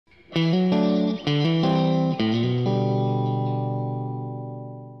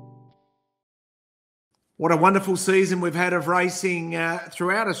What a wonderful season we've had of racing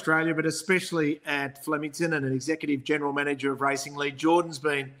throughout Australia, but especially at Flemington. And an Executive General Manager of Racing, Leigh Jordon's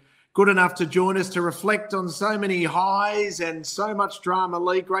been good enough to join us to reflect on so many highs and so much drama.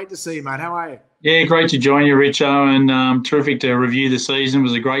 Leigh, great to see you, mate. How are you? Yeah, great to join you, Richo, and terrific to review the season. It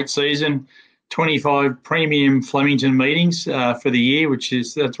was a great season. 25 premium Flemington meetings for the year,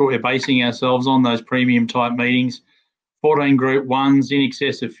 that's what we're basing ourselves on, those premium type meetings. 14 Group 1s, in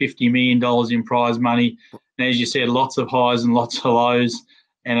excess of $50 million in prize money. And as you said, lots of highs and lots of lows,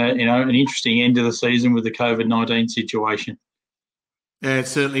 and an interesting end to the season with the COVID-19 situation. Yeah, it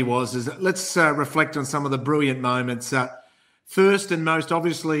certainly was. Let's reflect on some of the brilliant moments. First and most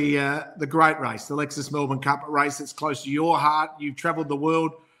obviously, the great race, the Lexus Melbourne Cup, a race that's close to your heart. You've travelled the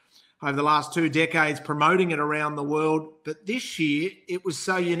world over the last 2 decades promoting it around the world. But this year, it was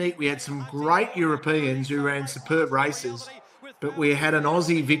so unique. We had some great Europeans who ran superb races, but we had an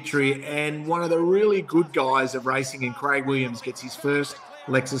Aussie victory, and one of the really good guys of racing in Craig Williams gets his first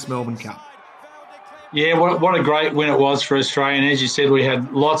Lexus Melbourne Cup. Yeah, what a great win it was for Australia. And as you said, we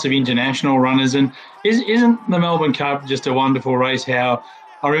had lots of international runners. And isn't the Melbourne Cup just a wonderful race? How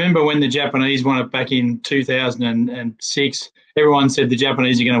I remember when the Japanese won it back in 2006, everyone said the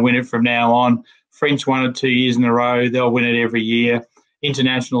Japanese are going to win it from now on. French won it 2 years in a row. They'll win it every year.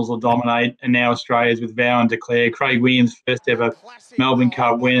 Internationals will dominate. And now Australia's with Vow and Declare. Craig Williams' first ever Melbourne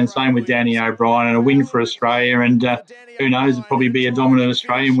Cup win, and same with Danny O'Brien, and a win for Australia. And who knows, it'll probably be a dominant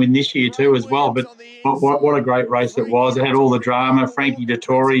Australian win this year too as well. But what a great race it was. It had all the drama. Frankie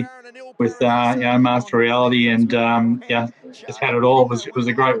Dettori with Master Reality, and just had it all. It was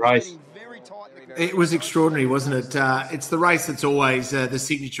a great race. It was extraordinary, wasn't it? It's the race that's always the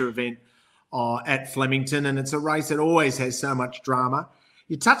signature event at Flemington, and it's a race that always has so much drama.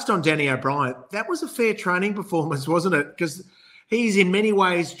 You touched on Danny O'Brien. That was a fair training performance, wasn't it? Because he's in many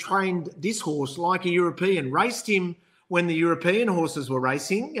ways trained this horse like a European, raced him when the European horses were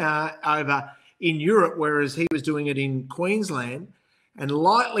racing over in Europe, whereas he was doing it in Queensland, and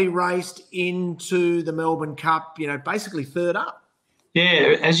lightly raced into the Melbourne Cup, basically third up.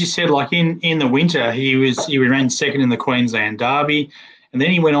 Yeah, as you said, like in the winter, he ran second in the Queensland Derby, and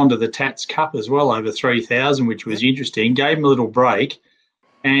then he went on to the Tats Cup as well, over 3,000, which was interesting. Gave him a little break,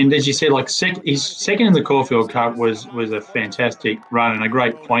 and as you said, like his second in the Caulfield Cup was a fantastic run and a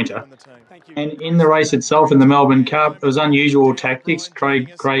great pointer. And in the race itself, in the Melbourne Cup, it was unusual tactics.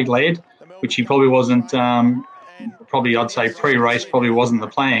 Craig led, which he probably wasn't. I'd say pre-race probably wasn't the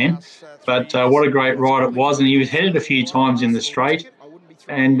plan, but what a great ride it was. And he was headed a few times in the straight,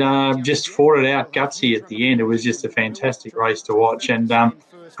 and just fought it out gutsy at the end. It was just a fantastic race to watch. And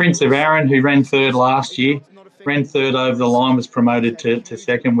Prince of Arran, who ran third last year, ran third over the line, was promoted to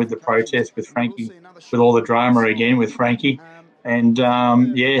second with the protest with Frankie, with all the drama again with Frankie. And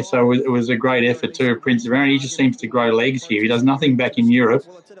so it was a great effort too. Prince of Arran, he just seems to grow legs here. He does nothing back in Europe,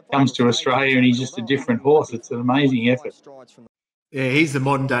 comes to Australia, and he's just a different horse. It's an amazing effort. Yeah, he's the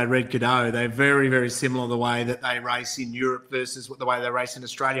modern day Red Cadeau. They're very, very similar the way that they race in Europe versus the way they race in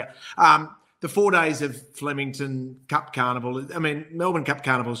Australia. The 4 days of Flemington Cup Carnival, Melbourne Cup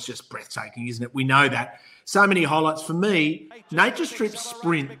Carnival is just breathtaking, isn't it? We know that. So many highlights. For me, Nature Strip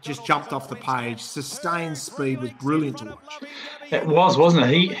Sprint just jumped off the page. Sustained speed was brilliant to watch. It was, wasn't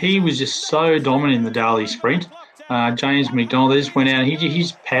it? He was just so dominant in the Daly Sprint. James McDonald, they just went out. He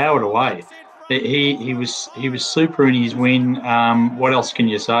just powered away. He was super in his win. What else can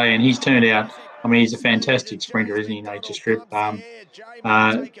you say? And he's turned out. He's a fantastic sprinter, isn't he? Nature Strip.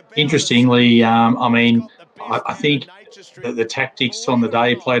 Interestingly, I think the tactics on the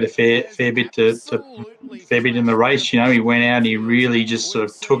day played a fair bit in the race. He went out and he really just sort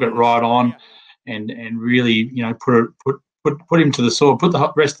of took it right on, and really put him to the sword, put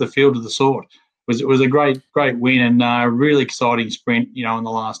the rest of the field to the sword. It was a great win, and a really exciting sprint, on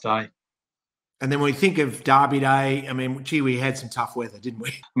the last day. And then when we think of Derby Day, we had some tough weather, didn't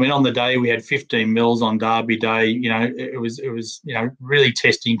we? On the day we had 15 mils on Derby Day. It was really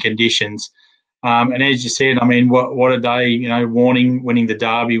testing conditions. And as you said, what a day. Winning the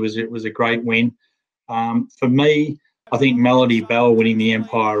Derby was a great win. For me, I think Melody Bell winning the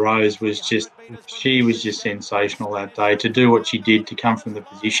Empire Rose she was just sensational that day, to do what she did, to come from the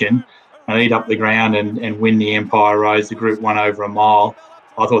position and eat up the ground and win the Empire Rose, the Group 1 over a mile.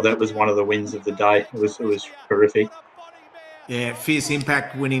 I thought that was one of the wins of the day. It was terrific. Yeah, Fierce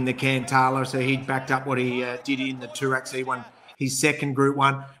Impact winning the Cantala, so he backed up what he did in the Turax. He won his second Group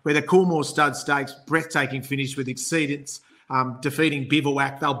 1, where the Coolmore Stud Stakes, breathtaking finish with Exceedance, defeating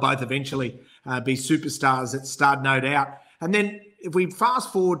Bivouac. They'll both eventually be superstars at stud, no doubt. And then if we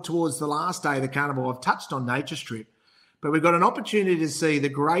fast forward towards the last day of the carnival, I've touched on Nature Strip, but we've got an opportunity to see the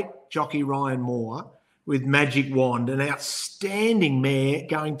great jockey Ryan Moore with Magic Wand, an outstanding mare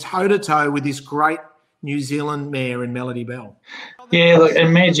going toe-to-toe with this great New Zealand mare in Melody Bell. Yeah, look,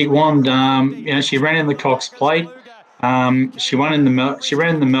 and Magic Wand, she ran in the Cox Plate. She ran in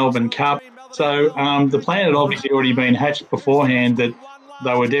the Melbourne Cup. So the plan had obviously already been hatched beforehand that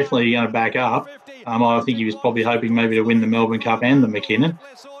they were definitely going to back up. I think he was probably hoping maybe to win the Melbourne Cup and the McKinnon.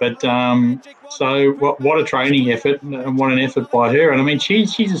 But so what a training effort and what an effort by her. And I mean,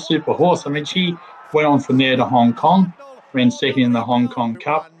 she's a super horse. I mean, she went on from there to Hong Kong, ran second in the Hong Kong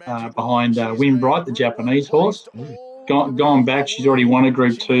Cup behind Winbright, the Japanese horse. Gone back, she's already won a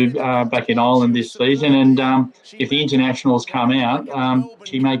Group 2 back in Ireland this season. And if the internationals come out,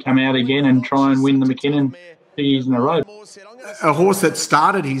 she may come out again and try and win the McKinnon 2 years in a row. A horse that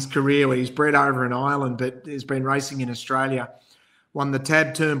started his career where he's bred over in Ireland but has been racing in Australia, won the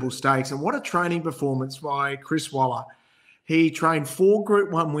Tab Turnbull Stakes. And what a training performance by Chris Waller. He trained 4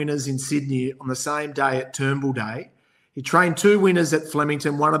 Group 1 winners in Sydney on the same day at Turnbull Day. He trained 2 winners at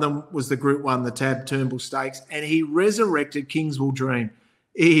Flemington. One of them was the Group 1, the Tab Turnbull Stakes, and he resurrected Kingswell Dream.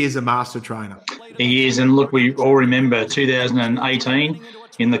 He is a master trainer. He is, and look, we all remember 2018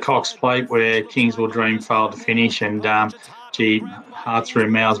 in the Cox Plate where Kingswell Dream failed to finish, and hearts through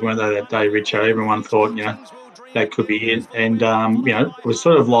mouths, weren't they, that day, Richo? Everyone thought, that could be it. And, it was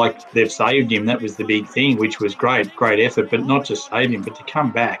sort of like they've saved him. That was the big thing, which was great effort, but not just save him, but to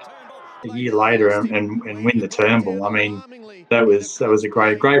come back a year later and win the Turnbull. I mean, that was a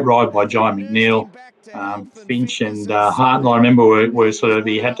great ride by Jai McNeil, Finch and Hartnell. I remember were sort of,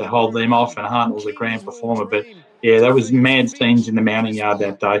 he had to hold them off, and Hartnell was a grand performer. But yeah, that was mad scenes in the mounting yard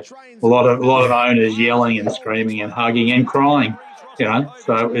that day. A lot of owners yelling and screaming and hugging and crying.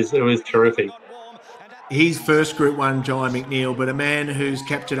 So it was terrific. His first Group 1, Jai McNeil, but a man who's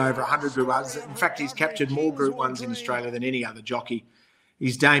captured over 100 Group 1s. In fact, he's captured more Group 1s in Australia than any other jockey.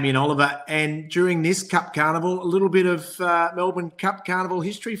 He's Damien Oliver. And during this Cup Carnival, a little bit of Melbourne Cup Carnival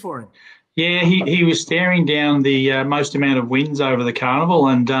history for him. Yeah, he was staring down the most amount of wins over the carnival,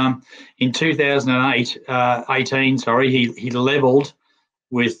 and in 2018, he levelled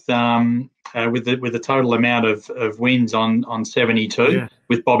with the total amount of wins on 72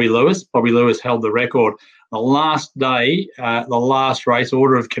 with Bobby Lewis. Bobby Lewis held the record. The last day, the last race,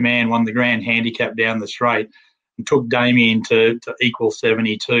 Order of Command won the Grand Handicap down the straight and took Damien to equal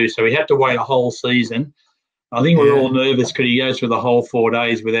 72. So he had to wait a whole season. I think we were all nervous. Could he go through the whole 4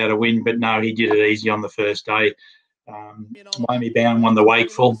 days without a win? But no, he did it easy on the first day. Miami Bound won the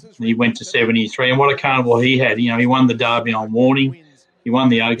Wakeful. He went to 73. And what a carnival he had. He won the Derby on warning. He won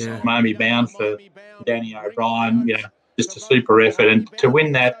the Oaks on Miami Bound for Danny O'Brien. Just a super effort. And to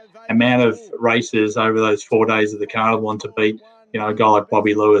win that amount of races over those 4 days of the carnival and to beat, a guy like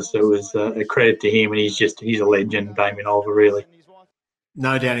Bobby Lewis, it was a credit to him. And he's a legend, Damien Oliver, really.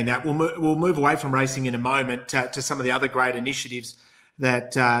 No doubting that. We'll move away from racing in a moment to some of the other great initiatives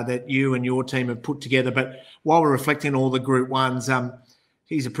that you and your team have put together. But while we're reflecting on all the Group 1s,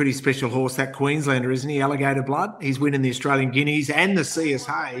 he's a pretty special horse, that Queenslander, isn't he? Alligator Blood. He's winning the Australian Guineas and the CS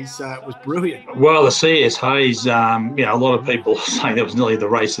Hayes. It was brilliant. Well, the CS Hayes, a lot of people say that was nearly the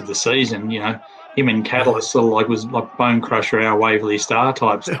race of the season. Him and Catalyst sort of was like Bone Crusher, our Waverley Star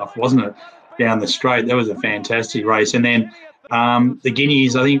type stuff, wasn't it? Down the straight. That was a fantastic race. And then the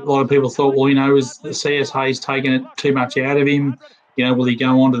Guineas, I think a lot of people thought, was the CS Hayes taking it too much out of him? Will he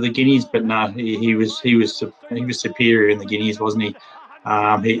go on to the Guineas? But no, he was superior in the Guineas, wasn't he?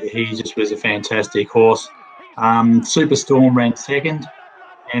 He just was a fantastic horse. Superstorm ran second,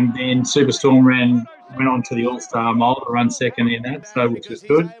 and then Superstorm went on to the All-Star Mile to run second in that, which was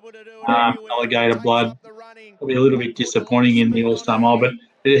good. Alligator Blood, probably a little bit disappointing in the All-Star Mile, but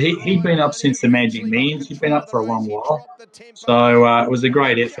he'd been up since the Magic Millions. He'd been up for a long while. So it was a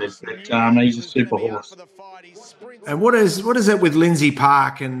great effort, but he's a super horse. And what is it with Lindsay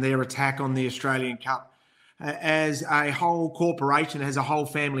Park and their attack on the Australian Cup? As a whole corporation, as a whole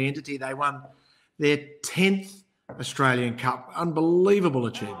family entity, they won their 10th Australian Cup. Unbelievable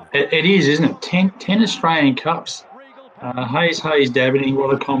achievement. It is, isn't it? 10 Australian Cups. Hayes, Dabney,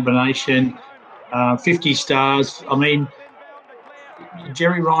 what a combination. 50 stars. I mean,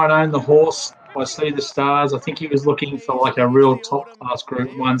 Jerry Ryan owned the horse. I see the stars. I think he was looking for like a real top-class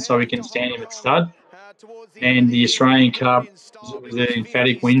Group 1 so he can stand him at stud. And the Australian Cup was an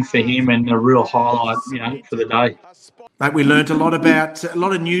emphatic win for him and a real highlight, for the day. Mate, we learnt a lot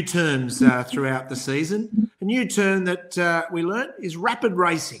of new terms throughout the season. A new term that we learnt is rapid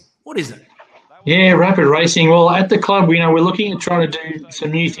racing. What is it? Yeah, rapid racing. Well, at the club, we're looking at trying to do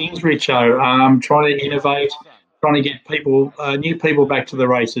some new things, Richo. Trying to innovate. trying to get people, new people back to the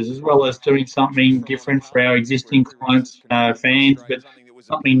races, as well as doing something different for our existing clients, fans, but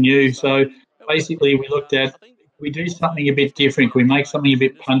something new. So basically we looked at, we do something a bit different, we make something a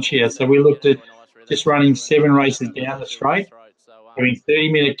bit punchier. So we looked at just running 7 races down the straight, doing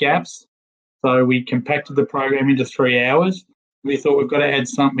 30-minute gaps. So we compacted the program into 3 hours. We thought we've got to add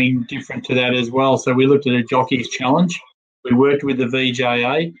something different to that as well. So we looked at a jockey's challenge. We worked with the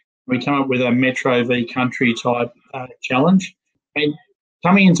VJA. We come up with a Metro v Country type challenge. And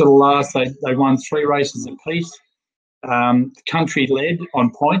coming into the last, they won 3 races apiece. Country led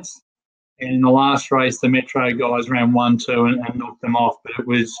on points. And in the last race, the Metro guys ran 1-2 and knocked them off. But it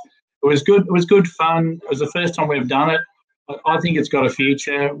was good. It was good fun. It was the first time we've done it. I think it's got a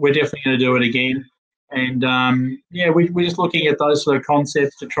future. We're definitely going to do it again. And, we're just looking at those sort of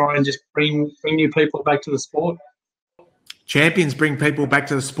concepts to try and just bring new people back to the sport. Champions bring people back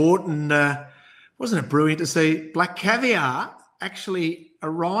to the sport. And wasn't it brilliant to see Black Caviar actually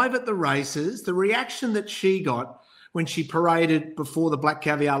arrive at the races? The reaction that she got when she paraded before the Black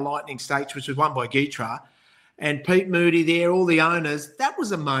Caviar Lightning Stakes, which was won by Guitra, and Pete Moody there, all the owners, that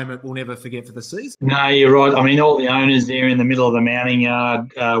was a moment we'll never forget for the season. No, you're right. I mean, all the owners there in the middle of the mounting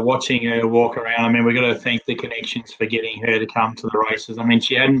yard watching her walk around. I mean, we've got to thank the Connections for getting her to come to the races. I mean,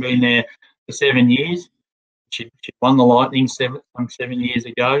 she hadn't been there for 7 years. She won the Lightning 7 years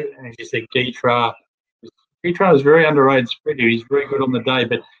ago. And as you said, Guitra was very underrated sprinter. He's very good on the day.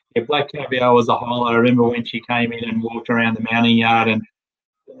 But yeah, Black Caviar was a highlight. I remember when she came in and walked around the mounting yard and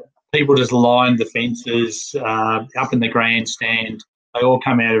people just lined the fences up in the grandstand. They all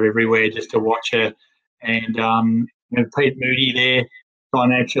come out of everywhere just to watch her. And Pete Moody there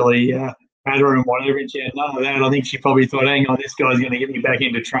trying to actually pat her and whatever. And she had none of that. I think she probably thought, hang on, this guy's going to get me back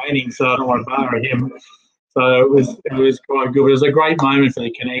into training, so I don't want to bother him. So it was quite good. It was a great moment for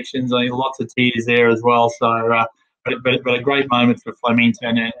the Connections. I think lots of tears there as well. So, but a great moment for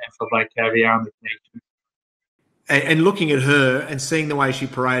Flemington and for Black Caviar and the Connections. And looking at her and seeing the way she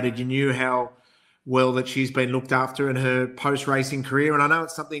paraded, you knew how well that she's been looked after in her post-racing career. And I know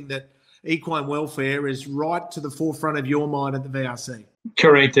it's something that equine welfare is right to the forefront of your mind at the VRC.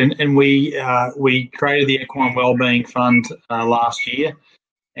 Correct. And we created the Equine Wellbeing Fund last year.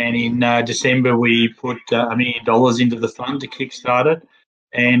 And in December, we put $1 million into the fund to kickstart it.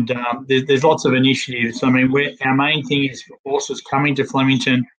 And there's lots of initiatives. I mean, our main thing is horses coming to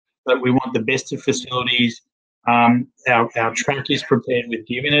Flemington, that we want the best of facilities. Our track is prepared with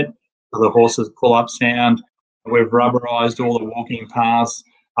giving it, so the horses pull up sound. We've rubberised all the walking paths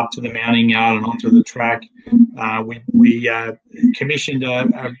up to the mounting yard and onto the track. We commissioned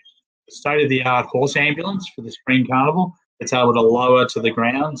a state-of-the-art horse ambulance for the Spring Carnival. It's able to lower to the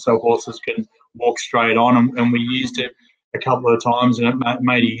ground so horses can walk straight on, and we used it a couple of times and it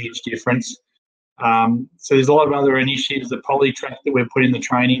made a huge difference. So there's a lot of other initiatives. The poly track that we've put in the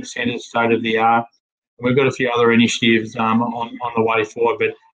training centre is state-of-the-art. We've got a few other initiatives on the way forward, but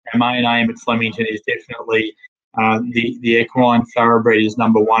our main aim at Flemington is definitely the equine thoroughbred is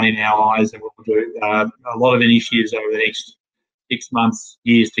number one in our eyes, and we'll do a lot of initiatives over the next 6 months,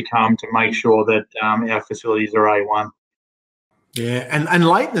 years to come to make sure that our facilities are A1. Yeah, and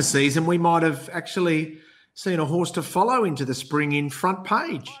late in the season, we might have actually seen a horse to follow into the Spring In front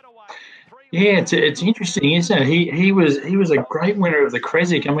page. Yeah, it's interesting, isn't it? He was a great winner of the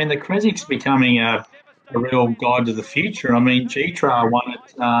Creswick. I mean, the Creswick's becoming a real guide to the future. I mean, Guitra won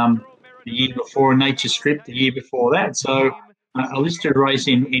it the year before, and Nature Strip the year before that. So a listed race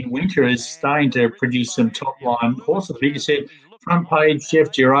in winter is starting to produce some top-line horses. Like you said, front page,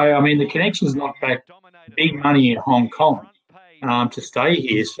 Jeff Giroux. I mean, the Connections knocked back big money in Hong Kong to stay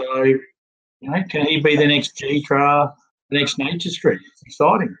here. So, can he be the next Guitra, the next Nature Strip? It's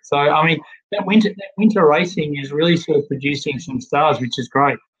exciting. So, I mean, that winter racing is really sort of producing some stars, which is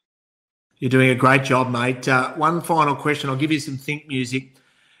great. You're doing a great job, mate. One final question. I'll give you some think music.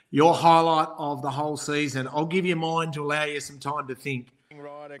 Your highlight of the whole season. I'll give you mine to allow you some time to think.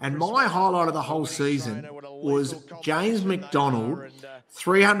 And my highlight of the whole season was James McDonald,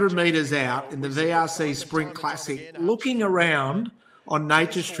 300 metres out in the VRC Sprint Classic, looking around on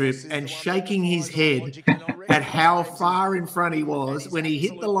Nature Strip and shaking his head at how far in front he was. When he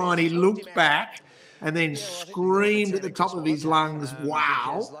hit the line, he looked back and then screamed at the top of his lungs,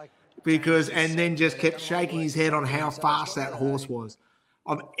 wow, and then just kept shaking his head on how fast that horse was.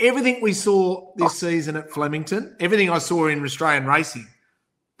 Of everything we saw this season at Flemington, everything I saw in Australian racing,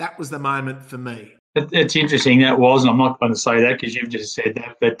 that was the moment for me. It's interesting, that was, and I'm not going to say that because you've just said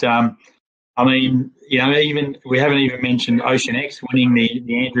that, but I mean, even we haven't even mentioned Ocean X winning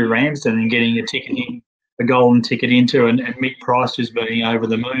the Andrew Ramsden and getting a ticket in a golden ticket into, and Mick Price just being over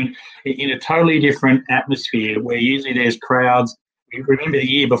the moon in a totally different atmosphere where usually there's crowds. Remember the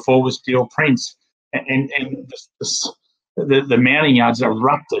year before was Steel Prince, and the mounting yards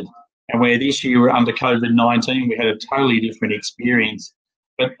erupted. And where this year under COVID-19, we had a totally different experience.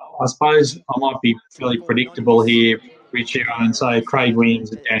 But I suppose I might be fairly predictable here, Richo, and say Craig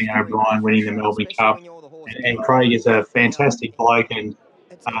Williams and Danny O'Brien winning the Melbourne Cup. And Craig is a fantastic bloke and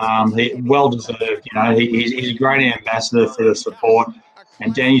he well deserved. You know, he's a great ambassador for the sport.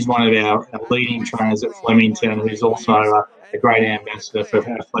 And Danny's one of our leading trainers at Flemington, who's also a great ambassador for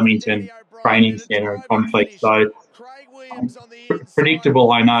our Flemington training centre and complex. So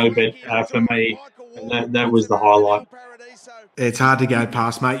predictable, I know, but for me, that was the highlight. It's hard to go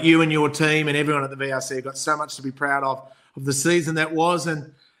past, mate. You and your team and everyone at the VRC have got so much to be proud of the season that was,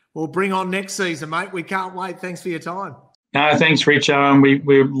 and we'll bring on next season, mate. We can't wait. Thanks for your time. No, thanks, Richo, and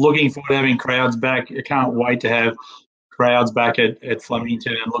we're looking forward to having crowds back. I can't wait to have crowds back at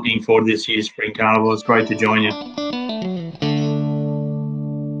Flemington and looking forward to this year's Spring Carnival. It's great to join you.